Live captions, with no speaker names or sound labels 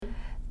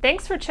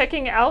Thanks for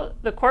checking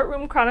out the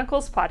Courtroom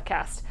Chronicles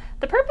podcast.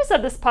 The purpose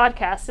of this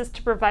podcast is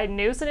to provide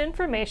news and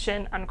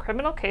information on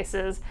criminal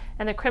cases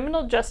and the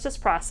criminal justice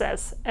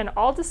process, and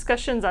all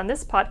discussions on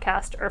this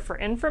podcast are for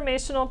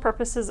informational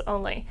purposes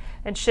only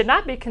and should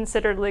not be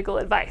considered legal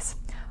advice.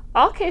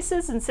 All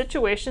cases and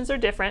situations are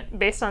different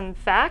based on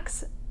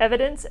facts,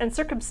 evidence, and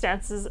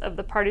circumstances of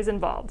the parties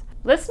involved.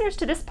 Listeners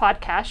to this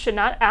podcast should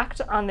not act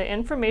on the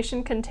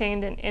information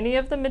contained in any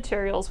of the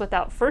materials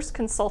without first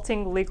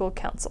consulting legal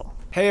counsel.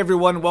 Hey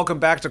everyone, welcome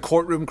back to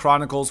Courtroom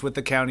Chronicles with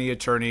the County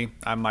Attorney.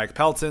 I'm Mike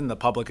Pelton, the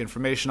Public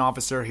Information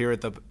Officer here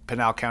at the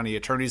Pinal County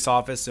Attorney's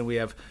Office, and we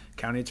have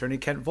County Attorney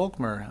Kent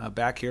Volkmer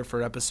back here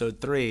for episode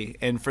 3.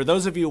 And for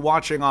those of you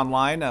watching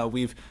online,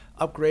 we've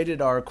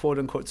upgraded our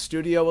quote-unquote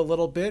studio a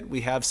little bit.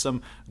 We have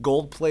some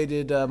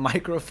gold-plated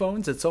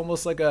microphones. It's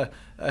almost like a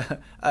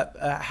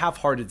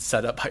half-hearted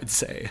setup, I'd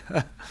say.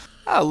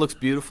 It looks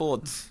beautiful.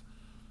 It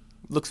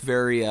looks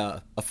very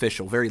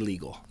official, very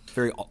legal,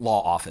 very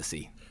law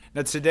office-y.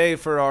 Now today,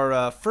 for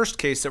our first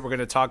case that we're going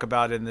to talk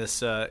about in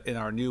this in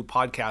our new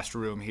podcast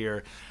room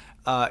here,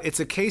 it's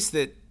a case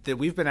that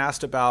we've been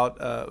asked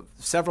about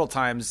several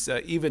times,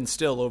 even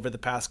still over the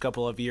past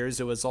couple of years.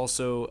 It was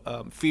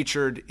also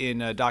featured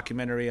in a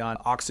documentary on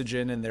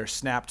Oxygen in their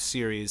Snapped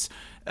series.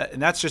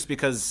 And that's just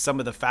because some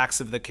of the facts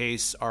of the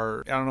case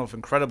are, I don't know if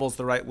incredible is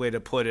the right way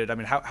to put it. I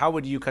mean, how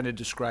would you kind of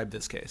describe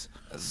this case?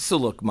 So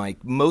look,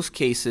 Mike, most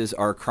cases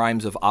are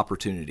crimes of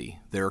opportunity.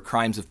 They're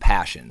crimes of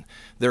passion.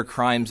 They're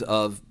crimes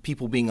of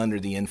people being under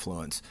the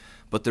influence.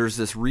 But there's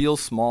this real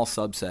small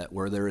subset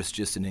where there is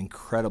just an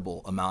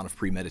incredible amount of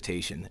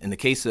premeditation. And the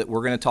case that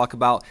we're going to talk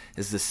about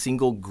is the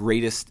single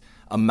greatest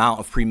amount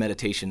of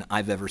premeditation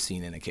I've ever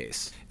seen in a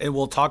case. And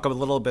we'll talk a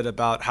little bit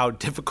about how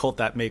difficult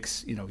that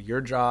makes,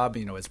 your job,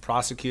 as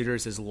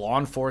prosecutors, as law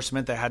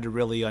enforcement that had to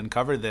really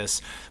uncover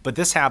this. But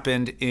this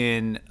happened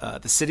in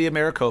the City of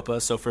Maricopa.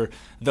 So for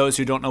those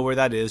who don't know where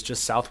that is,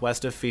 just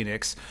southwest of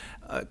Phoenix,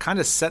 kind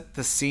of set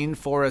the scene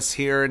for us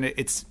here. And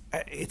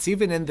it's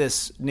even in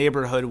this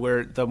neighborhood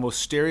where the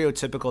most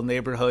stereotypical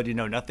neighborhood,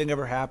 nothing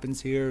ever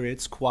happens here.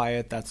 It's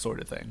quiet, that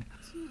sort of thing.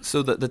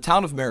 So the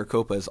town of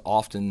Maricopa is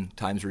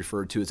oftentimes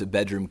referred to as a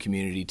bedroom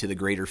community to the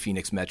greater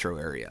Phoenix metro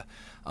area.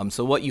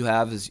 So what you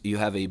have is you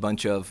have a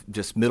bunch of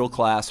just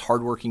middle-class,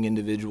 hardworking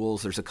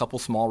individuals. There's a couple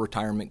small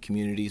retirement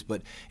communities,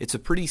 but it's a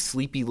pretty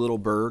sleepy little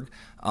burg,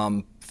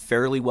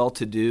 fairly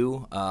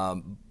well-to-do,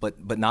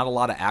 but not a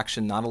lot of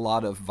action, not a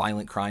lot of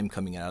violent crime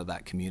coming out of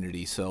that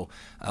community. So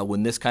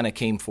when this kind of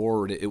came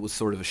forward, it was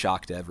sort of a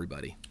shock to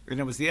everybody. And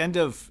it was the end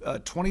of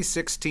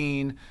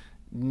 2016.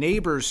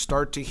 Neighbors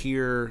start to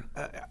hear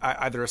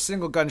either a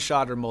single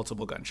gunshot or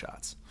multiple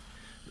gunshots.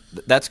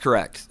 That's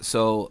correct.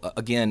 So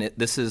again,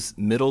 this is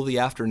middle of the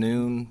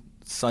afternoon,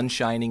 sun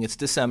shining. It's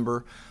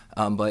December,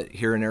 but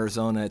here in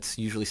Arizona, it's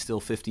usually still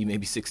 50,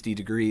 maybe 60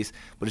 degrees.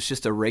 But it's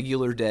just a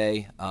regular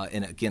day,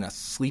 and again, a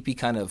sleepy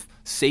kind of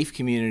safe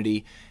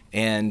community.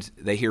 And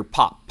they hear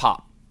pop,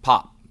 pop,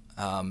 pop.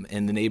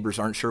 And the neighbors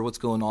aren't sure what's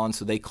going on,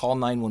 so they call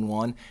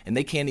 911, and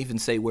they can't even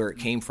say where it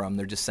came from.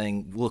 They're just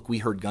saying, look, we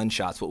heard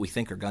gunshots, what we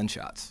think are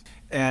gunshots.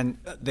 And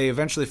they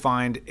eventually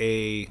find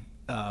a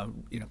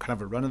kind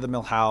of a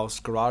run-of-the-mill house,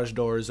 garage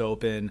doors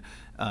open.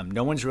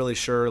 No one's really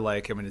sure,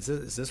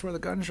 is this where the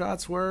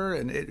gunshots were?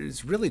 And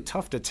it's really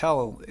tough to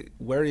tell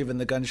where even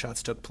the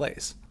gunshots took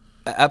place.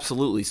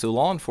 Absolutely. So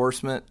law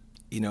enforcement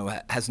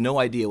has no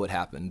idea what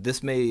happened.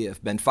 This may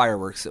have been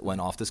fireworks that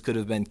went off. This could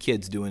have been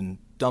kids doing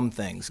dumb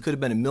things. It could have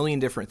been a million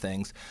different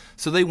things.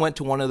 So they went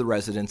to one of the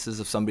residences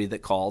of somebody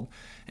that called,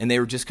 and they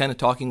were just kind of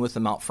talking with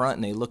them out front,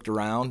 and they looked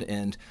around.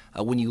 And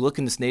when you look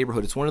in this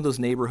neighborhood, it's one of those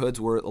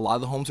neighborhoods where a lot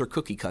of the homes are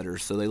cookie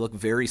cutters, so they look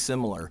very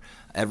similar.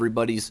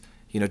 Everybody's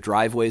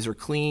driveways are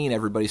clean,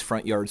 everybody's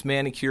front yard's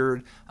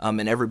manicured,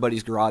 and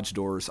everybody's garage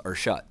doors are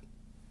shut,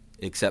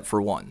 except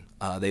for one.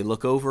 They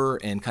look over,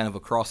 and kind of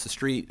across the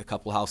street, a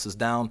couple houses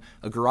down,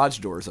 a garage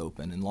door is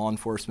open, and law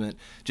enforcement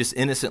just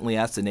innocently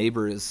asked the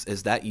neighbor,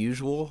 is that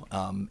usual?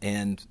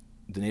 And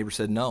the neighbor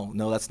said, no,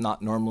 that's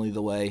not normally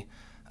the way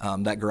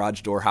that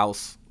garage door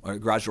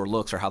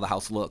looks, or how the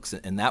house looks.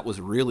 And that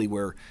was really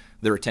where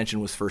their attention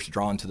was first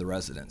drawn to the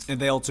residents. And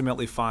they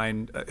ultimately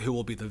find who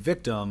will be the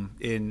victim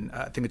in,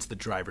 I think it's the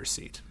driver's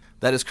seat.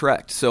 That is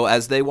correct. So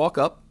as they walk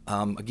up,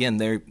 again,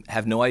 they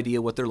have no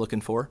idea what they're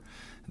looking for.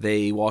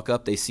 They walk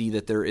up, they see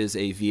that there is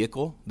a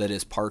vehicle that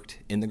is parked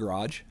in the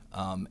garage,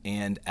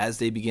 and as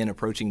they begin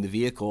approaching the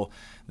vehicle,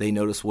 they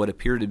notice what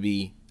appear to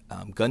be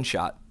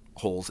gunshot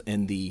holes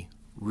in the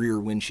rear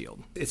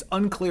windshield. It's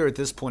unclear at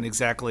this point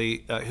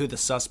exactly who the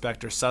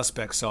suspect or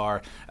suspects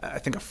are. I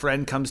think a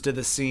friend comes to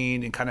the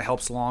scene and kind of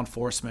helps law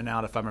enforcement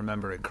out, if I'm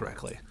remembering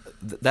correctly.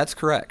 That's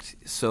correct.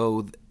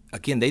 So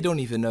again, they don't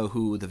even know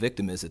who the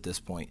victim is at this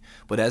point,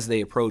 but as they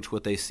approach,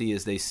 what they see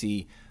is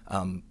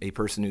a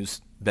person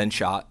who's been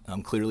shot,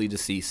 clearly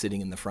deceased,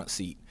 sitting in the front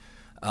seat.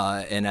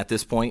 And at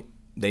this point,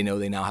 they know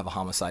they now have a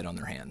homicide on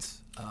their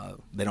hands.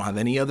 They don't have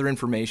any other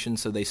information,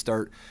 so they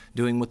start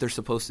doing what they're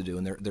supposed to do,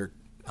 and they're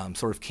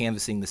sort of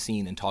canvassing the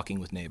scene and talking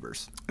with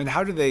neighbors. And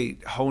how do they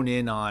hone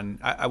in on,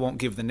 I won't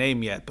give the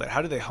name yet, but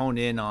how do they hone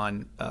in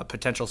on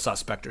potential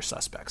suspect or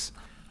suspects?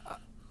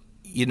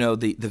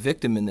 The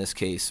victim in this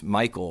case,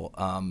 Michael,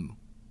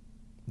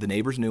 the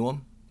neighbors knew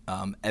him.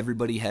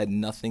 Everybody had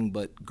nothing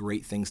but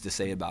great things to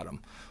say about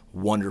him.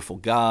 Wonderful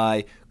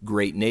guy,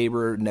 great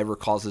neighbor, never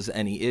causes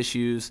any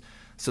issues.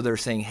 So they're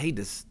saying, hey,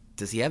 does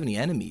he have any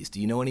enemies? Do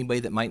you know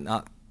anybody that might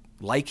not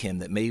like him,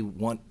 that may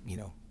want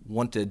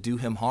to do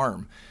him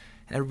harm?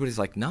 And everybody's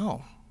like,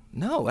 no,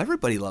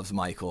 everybody loves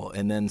Michael.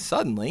 And then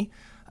suddenly,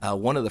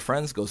 one of the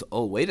friends goes,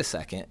 oh, wait a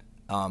second,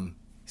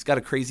 he's got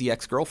a crazy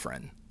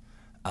ex-girlfriend.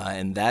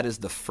 And that is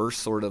the first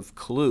sort of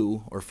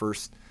clue or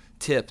first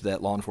tip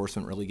that law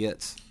enforcement really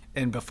gets.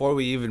 And before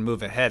we even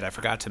move ahead, I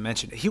forgot to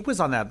mention he was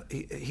on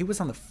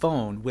the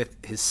phone with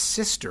his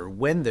sister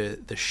when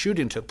the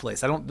shooting took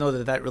place. I don't know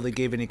that really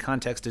gave any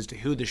context as to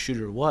who the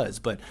shooter was,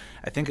 but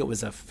I think it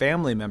was a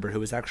family member who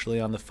was actually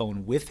on the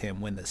phone with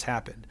him when this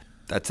happened.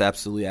 That's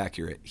absolutely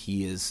accurate.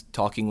 He is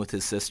talking with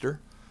his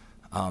sister,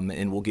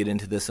 and we'll get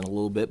into this in a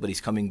little bit, but he's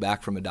coming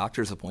back from a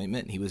doctor's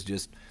appointment, and he was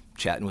just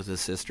chatting with his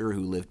sister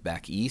who lived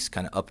back east,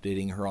 kind of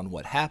updating her on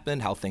what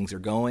happened, how things are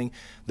going.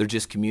 They're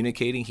just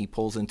communicating. He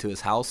pulls into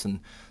his house,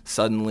 and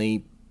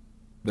suddenly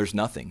there's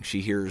nothing.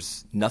 She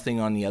hears nothing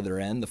on the other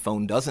end. The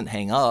phone doesn't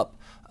hang up,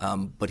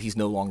 but he's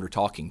no longer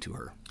talking to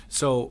her.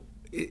 So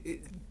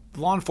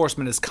law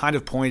enforcement is kind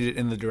of pointed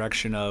in the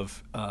direction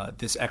of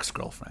this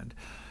ex-girlfriend.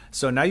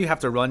 So now you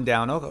have to run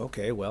down,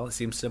 okay, well, it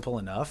seems simple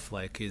enough.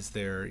 Like, is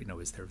there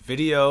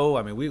video?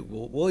 I mean,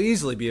 we'll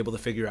easily be able to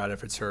figure out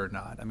if it's her or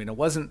not. I mean, it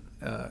wasn't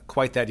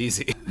quite that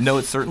easy. No,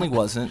 it certainly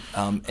wasn't.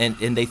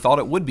 And they thought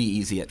it would be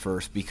easy at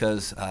first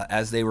because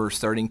as they were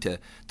starting to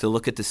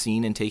look at the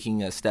scene and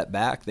taking a step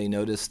back, they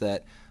noticed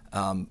that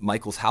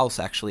Michael's house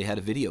actually had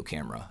a video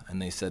camera.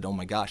 And they said, oh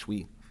my gosh,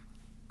 we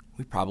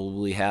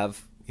probably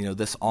have,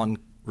 this on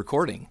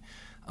recording.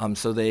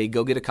 So they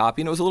go get a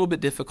copy, and it was a little bit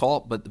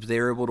difficult, but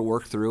they were able to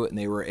work through it, and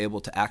they were able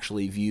to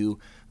actually view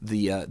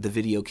the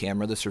video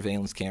camera, the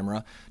surveillance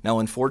camera. Now,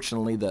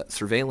 unfortunately, the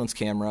surveillance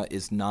camera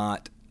is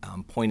not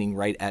pointing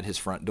right at his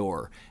front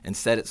door.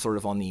 Instead, it's sort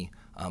of on the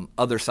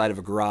other side of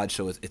a garage,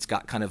 so it's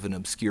got kind of an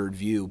obscured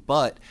view.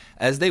 But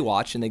as they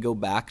watch and they go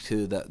back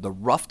to the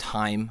rough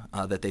time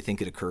that they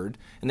think it occurred,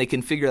 and they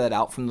can figure that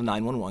out from the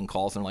 911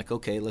 calls, and they're like,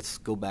 okay, let's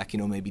go back,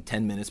 maybe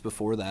 10 minutes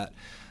before that.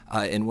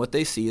 And what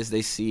they see is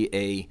they see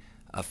a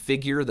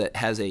figure that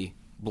has a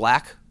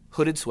black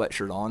hooded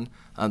sweatshirt on,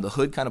 the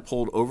hood kind of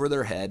pulled over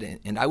their head,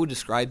 and I would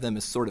describe them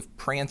as sort of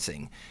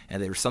prancing.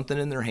 And there's something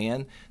in their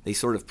hand. They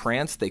sort of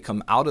prance. They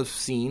come out of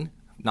scene,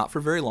 not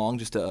for very long,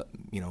 just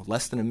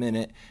less than a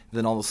minute.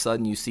 Then all of a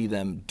sudden you see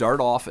them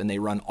dart off, and they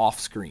run off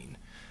screen.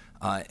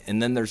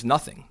 And then there's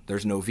nothing.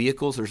 There's no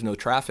vehicles. There's no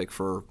traffic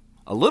for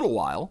a little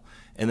while.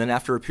 And then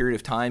after a period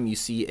of time, you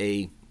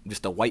see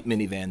just a white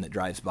minivan that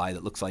drives by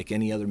that looks like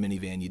any other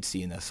minivan you'd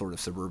see in a sort of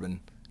suburban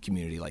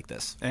community like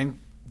this. And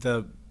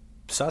the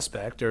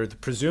suspect, or the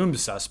presumed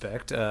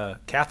suspect,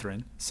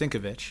 Catherine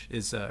Sinkovich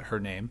is her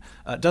name,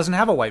 doesn't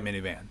have a white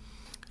minivan.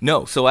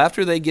 No. So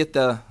after they get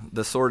the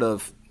sort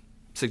of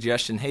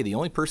suggestion, hey, the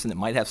only person that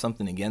might have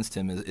something against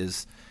him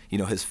is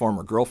his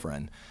former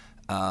girlfriend,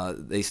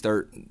 they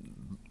start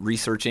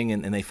researching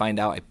and they find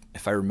out,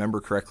 if I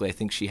remember correctly, I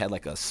think she had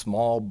like a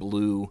small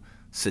blue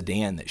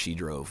sedan that she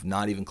drove,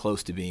 not even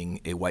close to being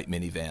a white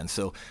minivan.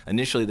 So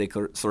initially they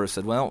sort of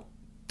said, well,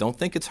 don't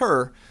think it's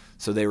her.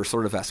 So they were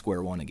sort of at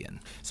square one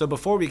again. So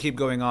before we keep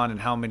going on and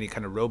how many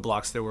kind of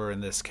roadblocks there were in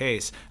this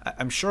case,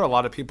 I'm sure a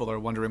lot of people are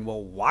wondering,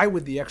 well, why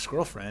would the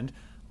ex-girlfriend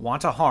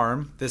want to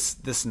harm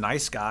this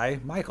nice guy,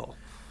 Michael?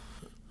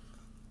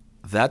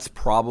 That's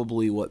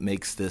probably what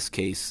makes this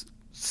case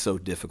so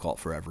difficult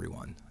for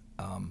everyone.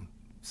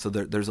 So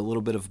there's a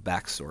little bit of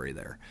backstory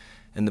there.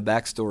 And the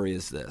backstory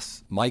is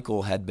this.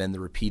 Michael had been the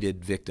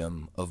repeated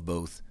victim of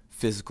both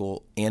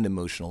physical and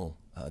emotional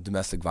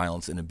domestic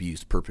violence and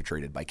abuse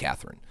perpetrated by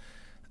Catherine.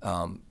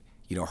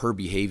 Her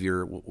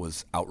behavior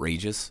was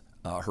outrageous.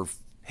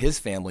 His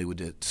family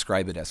would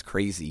describe it as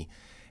crazy.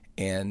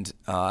 And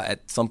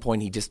at some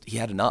point, he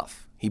had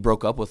enough. He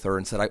broke up with her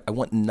and said, I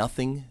want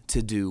nothing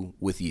to do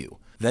with you.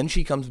 Then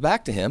she comes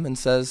back to him and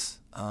says,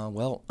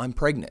 well, I'm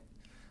pregnant.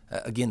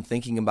 Again,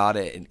 thinking about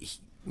it,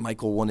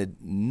 Michael wanted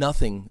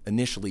nothing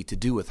initially to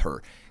do with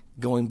her.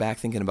 Going back,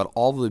 thinking about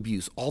all the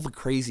abuse, all the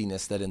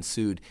craziness that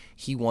ensued,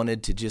 he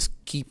wanted to just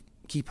keep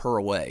her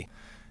away.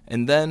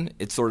 And then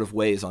it sort of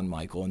weighs on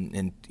Michael,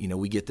 and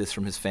we get this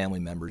from his family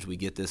members, we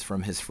get this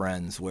from his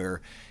friends,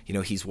 where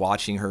he's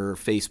watching her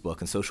Facebook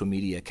and social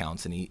media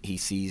accounts, and he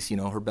sees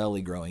her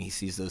belly growing, he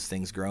sees those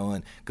things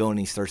going, and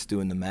he starts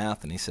doing the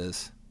math, and he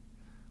says,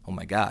 oh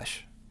my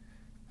gosh,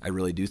 I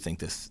really do think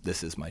this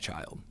is my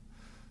child.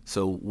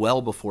 So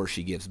well before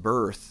she gives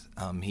birth,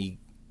 he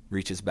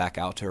reaches back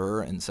out to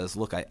her and says,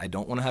 look, I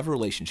don't want to have a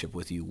relationship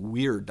with you,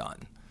 we're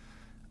done,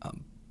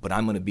 but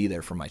I'm going to be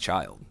there for my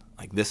child.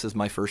 Like, this is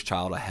my first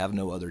child. I have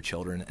no other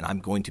children, and I'm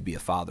going to be a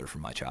father for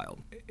my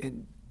child.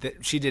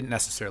 She didn't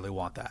necessarily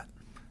want that.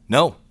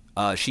 No.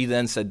 She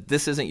then said,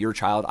 "This isn't your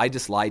child. I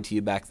just lied to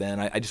you back then.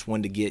 I just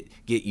wanted to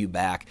get you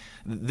back.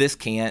 This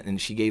can't." And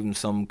she gave him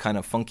some kind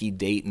of funky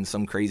date and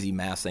some crazy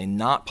math saying,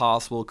 "Not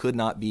possible, could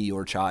not be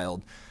your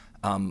child."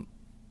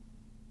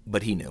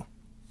 But he knew.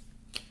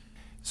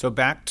 So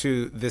back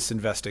to this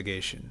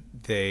investigation.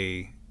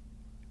 They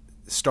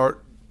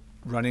start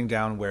running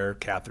down where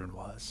Catherine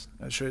was.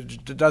 She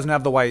doesn't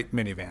have the white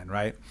minivan,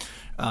 right?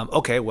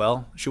 Okay,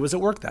 well, she was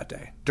at work that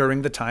day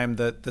during the time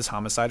that this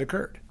homicide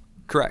occurred.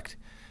 Correct.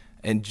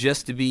 And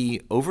just to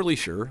be overly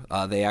sure,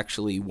 they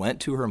actually went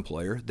to her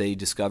employer. They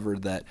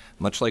discovered that,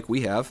 much like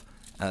we have,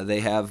 they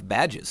have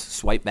badges,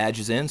 swipe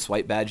badges in,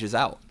 swipe badges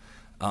out.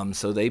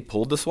 So they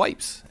pulled the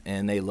swipes,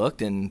 and they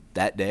looked, and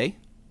that day,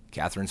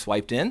 Catherine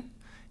swiped in,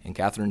 and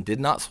Catherine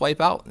did not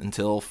swipe out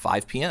until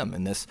 5 p.m.,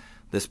 and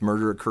this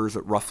murder occurs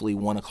at roughly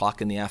 1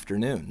 o'clock in the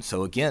afternoon.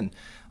 So again,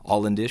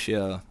 all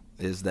indicia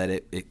is that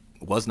it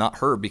was not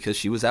her because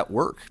she was at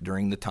work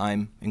during the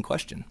time in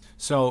question.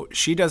 So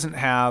she doesn't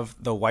have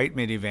the white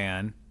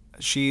minivan.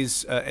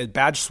 She's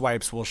badge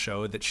swipes will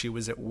show that she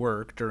was at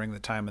work during the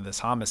time of this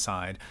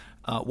homicide.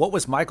 What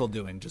was Michael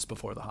doing just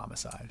before the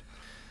homicide?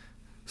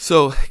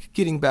 So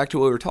getting back to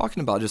what we were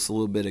talking about just a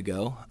little bit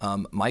ago,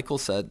 Michael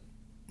said,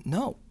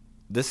 "No,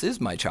 this is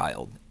my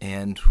child."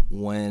 And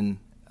when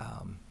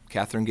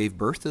Catherine gave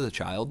birth to the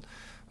child,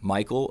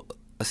 Michael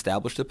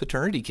established a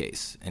paternity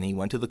case, and he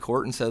went to the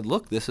court and said,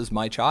 "Look, this is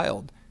my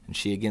child." And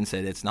she again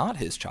said, "It's not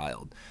his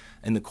child."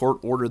 And the court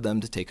ordered them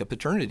to take a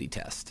paternity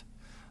test.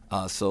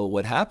 So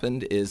what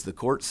happened is the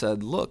court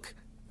said, "Look,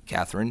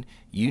 Catherine,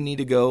 you need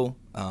to go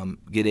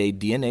get a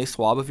DNA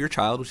swab of your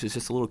child," which is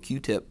just a little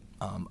Q-tip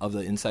of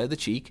the inside of the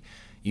cheek.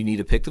 You need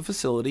to pick the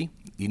facility.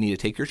 You need to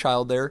take your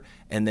child there,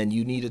 and then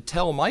you need to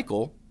tell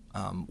Michael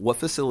what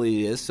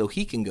facility it is so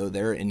he can go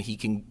there and he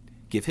can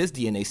give his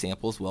DNA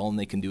sample as well, and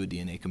they can do a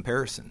DNA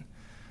comparison.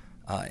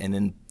 And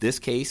in this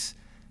case,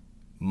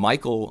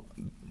 Michael,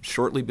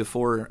 shortly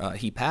before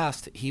he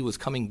passed, he was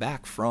coming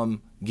back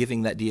from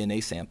giving that DNA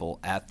sample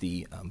at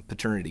the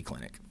paternity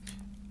clinic.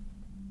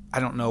 I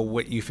don't know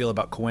what you feel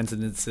about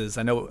coincidences.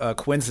 I know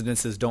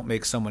coincidences don't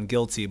make someone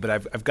guilty, but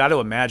I've got to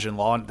imagine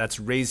that's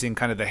raising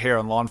kind of the hair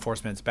on law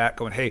enforcement's back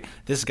going, hey,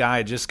 this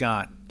guy just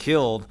got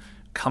killed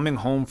coming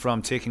home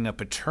from taking a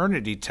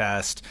paternity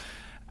test.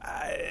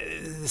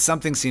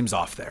 Something seems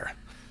off there.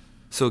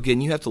 So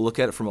again, you have to look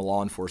at it from a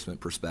law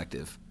enforcement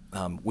perspective.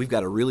 We've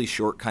got a really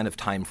short kind of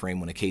time frame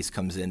when a case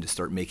comes in to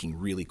start making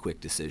really quick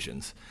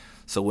decisions.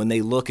 So when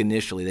they look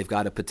initially, they've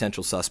got a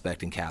potential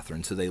suspect in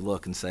Catherine. So they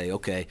look and say,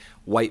 okay,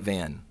 white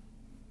van.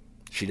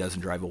 She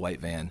doesn't drive a white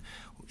van.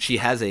 She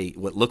has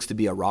what looks to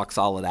be a rock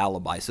solid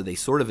alibi. So they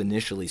sort of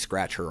initially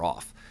scratch her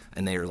off.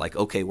 And they're like,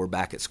 okay, we're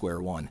back at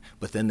square one.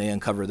 But then they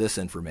uncover this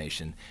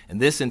information. And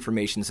this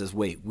information says,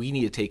 wait, we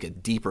need to take a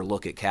deeper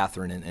look at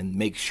Catherine and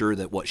make sure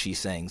that what she's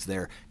saying is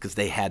there, because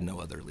they had no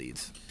other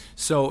leads.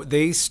 So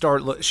they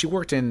start, she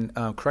worked in,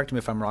 correct me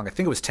if I'm wrong, I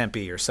think it was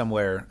Tempe or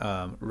somewhere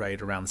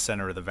right around the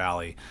center of the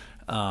valley.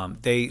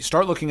 They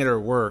start looking at her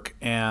work,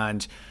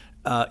 and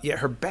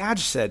her badge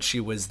said she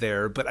was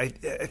there, but I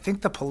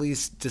think the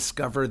police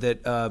discovered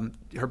that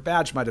her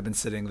badge might have been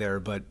sitting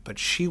there, but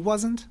she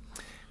wasn't?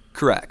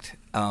 Correct.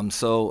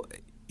 So,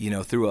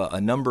 through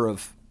a number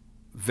of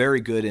very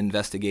good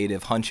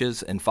investigative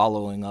hunches and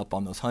following up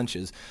on those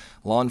hunches,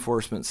 law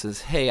enforcement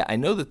says, hey, I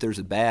know that there's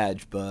a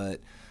badge, but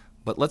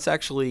let's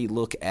actually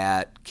look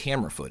at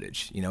camera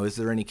footage. Is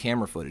there any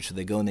camera footage? So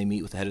they go and they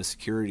meet with the head of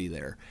security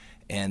there.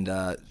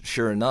 And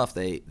sure enough,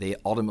 they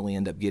ultimately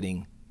end up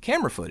getting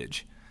camera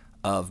footage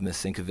of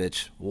Miss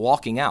Sinkovich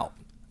walking out.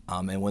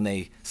 And when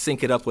they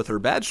sync it up with her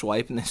badge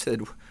swipe, and they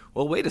said,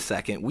 well, wait a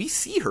second, we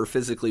see her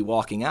physically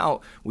walking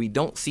out. We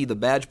don't see the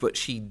badge, but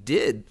she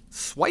did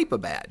swipe a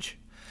badge.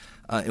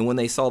 And when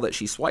they saw that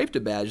she swiped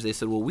a badge, they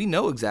said, well, we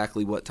know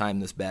exactly what time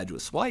this badge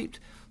was swiped.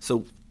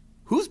 So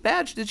whose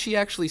badge did she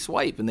actually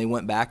swipe? And they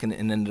went back and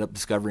ended up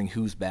discovering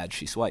whose badge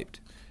she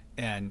swiped.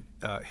 And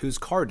whose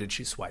car did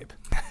she swipe?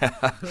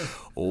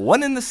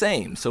 One and the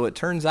same. So it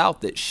turns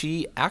out that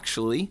she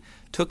actually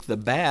took the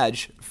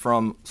badge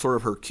from sort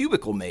of her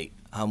cubicle mate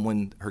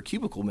when her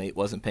cubicle mate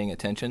wasn't paying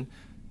attention,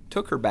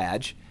 took her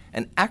badge,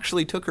 and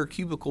actually took her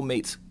cubicle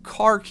mate's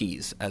car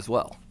keys as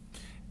well.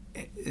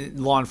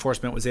 Law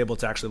enforcement was able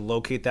to actually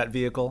locate that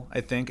vehicle, I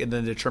think, and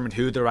then determine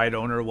who the right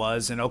owner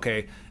was. And,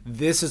 okay,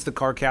 this is the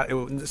car.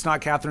 It's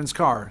not Catherine's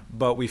car,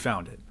 but we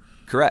found it.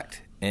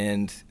 Correct.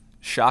 And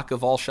shock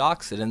of all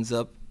shocks, it ends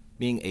up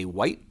being a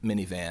white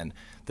minivan,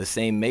 the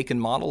same make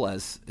and model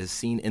as is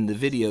seen in the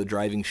video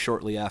driving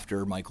shortly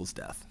after Michael's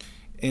death.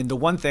 And the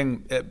one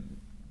thing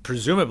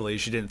presumably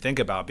she didn't think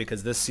about,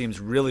 because this seems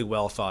really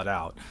well thought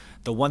out,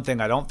 the one thing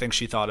I don't think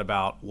she thought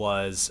about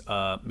was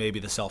maybe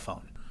the cell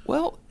phone.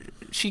 Well,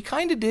 she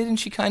kind of did and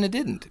she kind of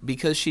didn't,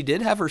 because she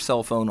did have her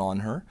cell phone on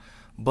her,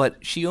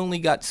 but she only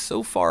got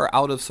so far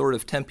out of sort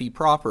of Tempe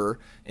proper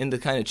into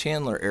kind of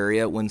Chandler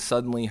area when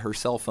suddenly her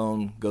cell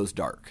phone goes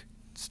dark.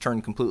 It's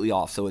turned completely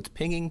off. So it's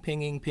pinging,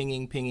 pinging,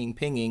 pinging, pinging,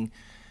 pinging,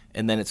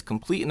 and then it's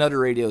complete and utter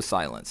radio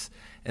silence.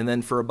 And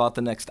then for about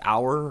the next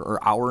hour or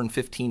hour and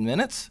 15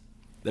 minutes,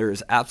 There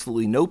is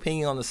absolutely no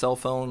pinging on the cell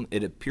phone.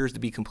 It appears to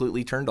be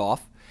completely turned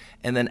off.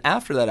 And then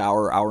after that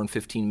hour and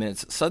 15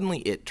 minutes, suddenly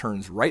it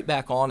turns right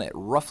back on at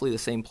roughly the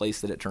same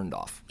place that it turned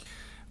off.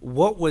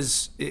 What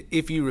was,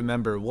 if you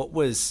remember, what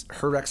was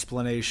her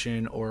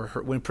explanation, or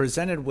her, when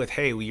presented with,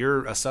 hey,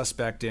 you're a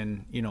suspect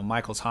in,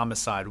 Michael's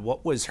homicide,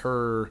 what was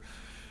her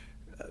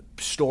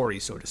story,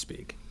 so to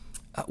speak?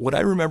 What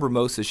I remember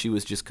most is she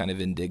was just kind of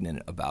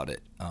indignant about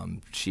it.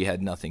 She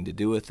had nothing to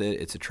do with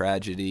it. It's a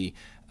tragedy.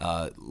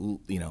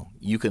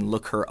 You can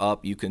look her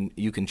up. You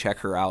can check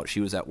her out. She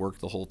was at work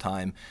the whole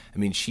time. I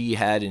mean, she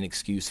had an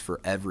excuse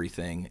for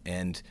everything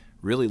and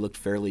really looked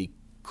fairly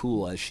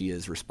cool as she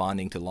is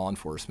responding to law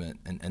enforcement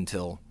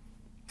until,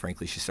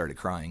 frankly, she started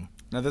crying.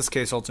 Now, this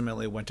case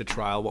ultimately went to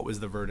trial. What was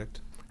the verdict?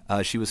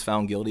 She was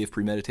found guilty of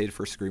premeditated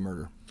first-degree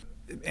murder.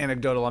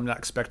 Anecdotal, I'm not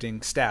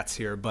expecting stats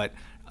here, but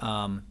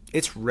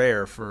it's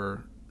rare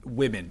for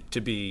women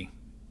to be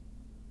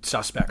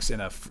suspects in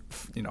a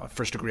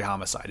first-degree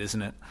homicide,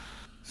 isn't it?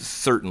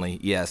 Certainly,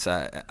 yes.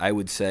 I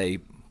would say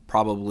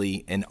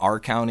probably in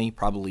our county,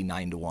 probably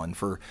 9 to 1.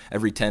 For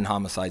every 10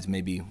 homicides,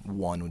 maybe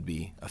one would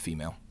be a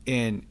female.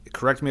 And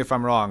correct me if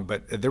I'm wrong,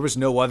 but there was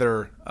no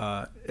other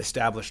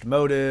established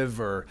motive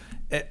or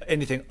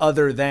anything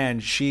other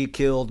than she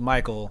killed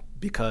Michael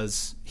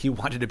because he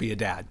wanted to be a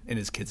dad in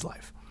his kid's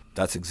life.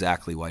 That's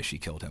exactly why she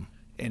killed him.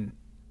 And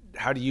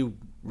how do you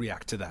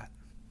react to that?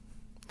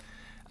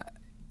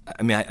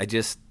 I mean,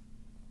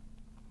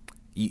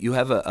 you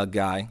have a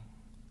guy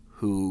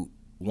who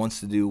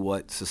wants to do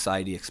what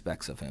society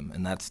expects of him,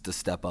 and that's to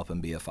step up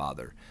and be a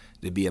father,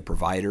 to be a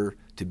provider,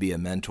 to be a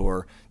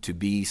mentor, to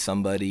be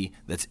somebody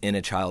that's in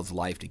a child's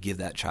life, to give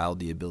that child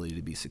the ability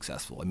to be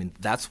successful. I mean,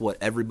 that's what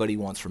everybody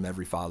wants from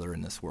every father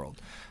in this world.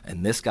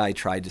 And this guy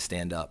tried to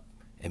stand up,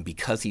 and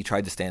because he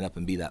tried to stand up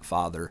and be that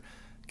father,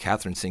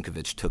 Catherine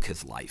Sinkovich took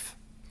his life.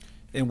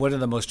 And one of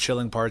the most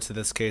chilling parts of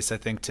this case, I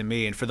think, to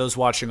me, and for those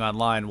watching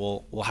online,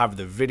 we'll have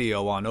the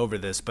video on over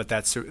this, but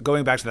that's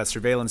going back to that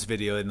surveillance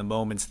video in the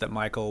moments that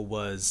Michael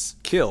was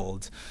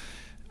killed,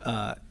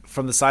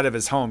 from the side of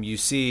his home, you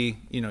see,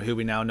 who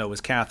we now know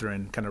is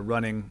Catherine, kind of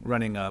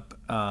running up.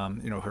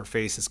 Her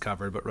face is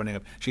covered, but running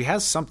up. She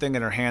has something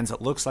in her hands that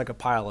looks like a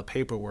pile of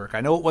paperwork. I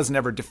know it wasn't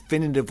ever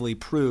definitively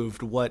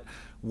proved what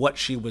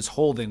she was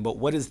holding, but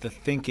what is the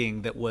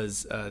thinking that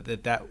was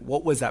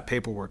what was that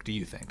paperwork, do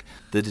you think?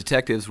 The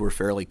detectives were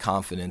fairly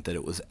confident that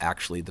it was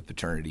actually the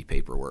paternity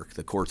paperwork.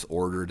 The court's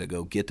order to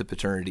go get the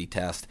paternity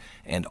test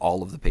and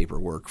all of the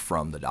paperwork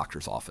from the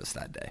doctor's office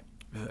that day.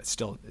 It's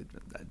still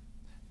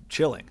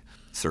chilling.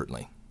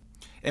 Certainly.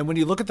 And when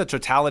you look at the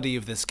totality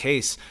of this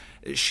case,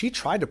 she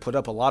tried to put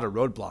up a lot of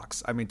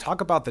roadblocks. I mean,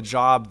 talk about the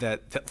job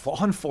that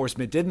law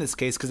enforcement did in this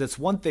case, because it's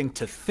one thing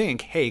to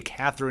think, hey,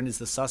 Catherine is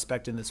the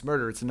suspect in this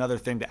murder. It's another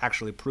thing to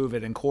actually prove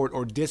it in court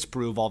or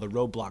disprove all the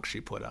roadblocks she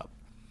put up.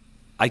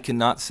 I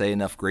cannot say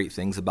enough great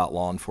things about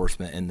law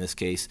enforcement in this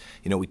case.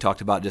 We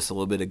talked about just a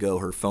little bit ago,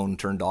 her phone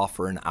turned off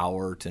for an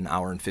hour to an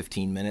hour and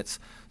 15 minutes.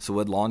 So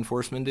what did law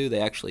enforcement do? They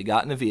actually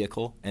got in a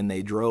vehicle and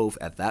they drove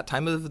at that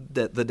time of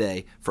the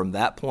day from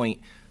that point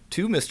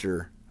to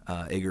Mr.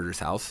 Agerter's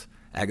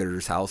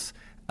house,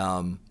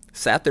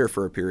 sat there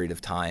for a period of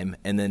time,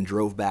 and then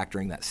drove back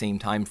during that same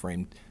time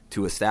frame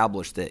to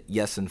establish that,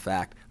 yes, in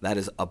fact, that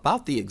is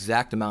about the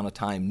exact amount of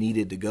time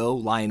needed to go,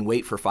 lie in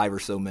wait for 5 or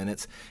so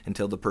minutes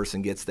until the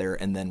person gets there,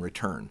 and then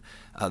return.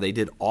 They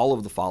did all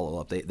of the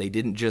follow-up. They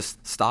didn't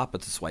just stop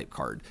at the swipe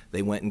card.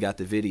 They went and got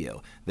the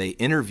video. They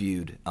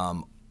interviewed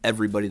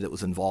everybody that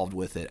was involved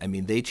with it. I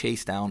mean, they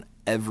chased down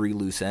every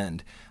loose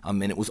end.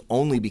 And it was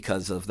only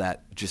because of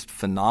that just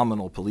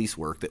phenomenal police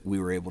work that we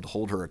were able to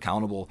hold her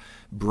accountable,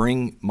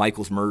 bring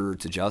Michael's murderer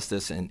to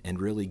justice, and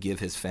really give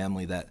his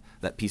family that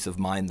peace of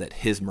mind that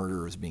his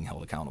murderer is being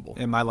held accountable.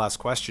 And my last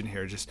question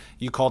here, just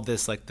you called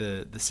this like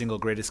the single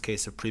greatest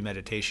case of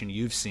premeditation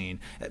you've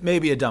seen. It may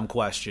be a dumb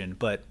question,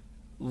 but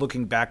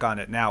looking back on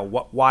it now,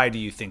 why do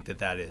you think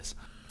that is?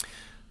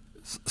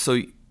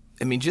 So,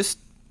 I mean, just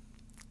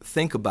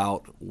think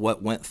about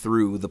what went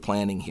through the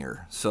planning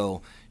here.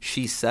 So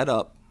she set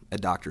up a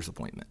doctor's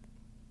appointment,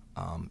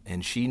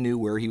 and she knew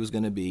where he was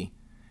going to be,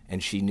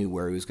 and she knew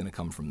where he was going to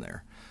come from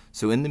there.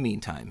 So in the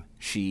meantime,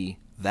 she,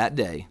 that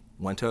day,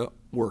 went to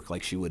work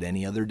like she would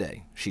any other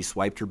day. She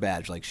swiped her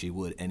badge like she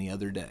would any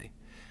other day.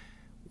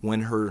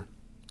 When her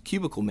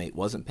cubicle mate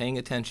wasn't paying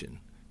attention,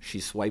 she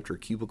swiped her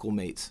cubicle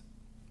mate's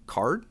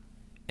card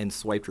and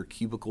swiped her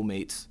cubicle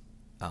mate's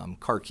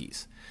car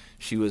keys.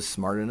 She was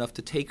smart enough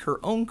to take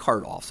her own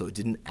card off so it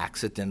didn't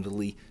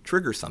accidentally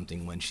trigger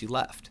something when she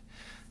left.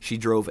 She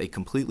drove a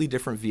completely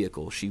different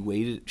vehicle. She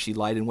waited, she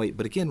lied in wait.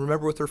 But again,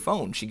 remember with her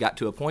phone, she got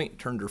to a point,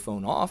 turned her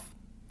phone off,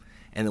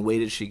 and then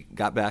waited. She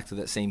got back to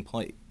that same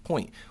point.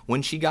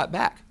 When she got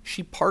back,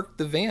 she parked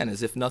the van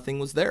as if nothing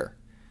was there.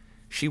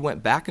 She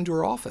went back into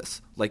her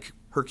office, like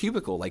her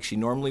cubicle, like she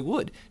normally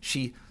would.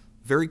 She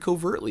very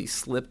covertly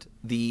slipped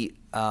the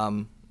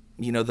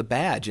the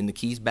badge and the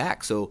keys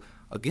back. So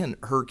Again,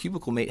 her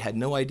cubicle mate had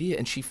no idea,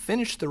 and she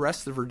finished the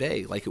rest of her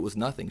day like it was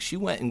nothing. She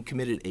went and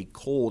committed a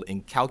cold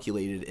and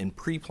calculated and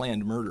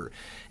pre-planned murder,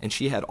 and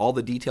she had all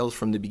the details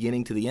from the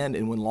beginning to the end,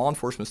 and when law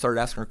enforcement started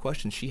asking her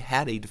questions, she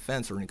had a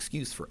defense or an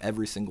excuse for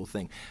every single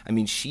thing. I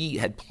mean, she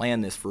had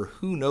planned this for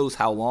who knows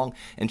how long,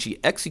 and she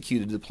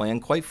executed the plan,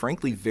 quite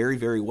frankly, very,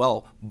 very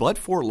well, but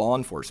for law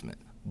enforcement,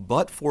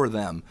 but for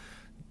them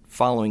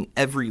following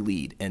every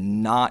lead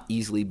and not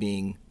easily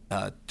being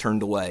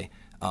turned away.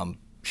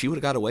 She would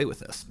have got away with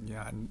this.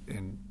 Yeah,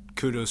 and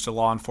kudos to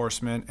law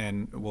enforcement,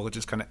 and we'll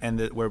just kind of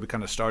end it where we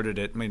kind of started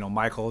it. You know,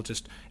 Michael,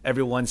 just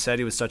everyone said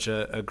he was such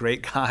a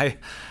great guy,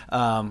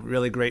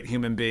 really great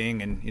human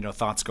being, and, you know,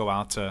 thoughts go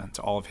out to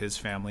all of his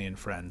family and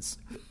friends.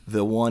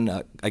 The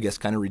one, I guess,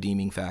 kind of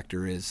redeeming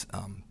factor is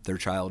their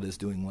child is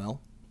doing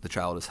well. The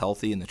child is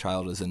healthy, and the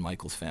child is in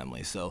Michael's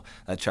family. So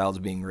that child's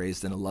being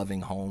raised in a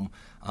loving home.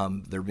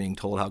 They're being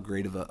told how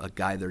great of a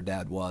guy their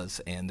dad was,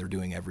 and they're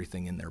doing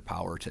everything in their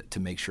power to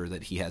make sure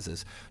that he has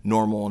as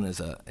normal and as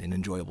an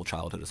enjoyable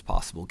childhood as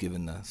possible,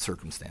 given the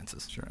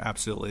circumstances. Sure,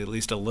 absolutely. At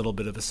least a little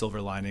bit of a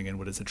silver lining in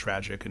what is a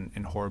tragic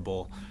and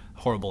horrible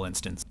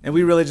instance. And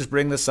we really just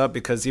bring this up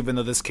because even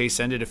though this case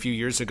ended a few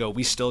years ago,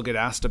 we still get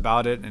asked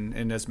about it.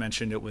 And as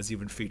mentioned, it was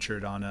even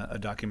featured on a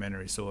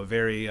documentary. So a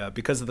very,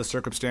 because of the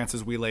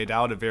circumstances we laid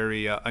out, a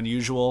very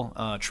unusual,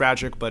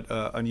 tragic, but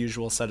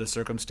unusual set of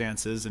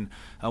circumstances. And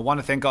I want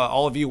to thank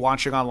all of you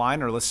watching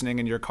online or listening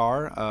in your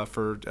car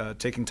for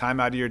taking time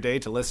out of your day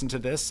to listen to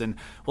this. And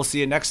we'll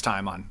see you next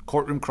time on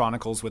Courtroom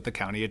Chronicles with the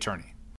County Attorney.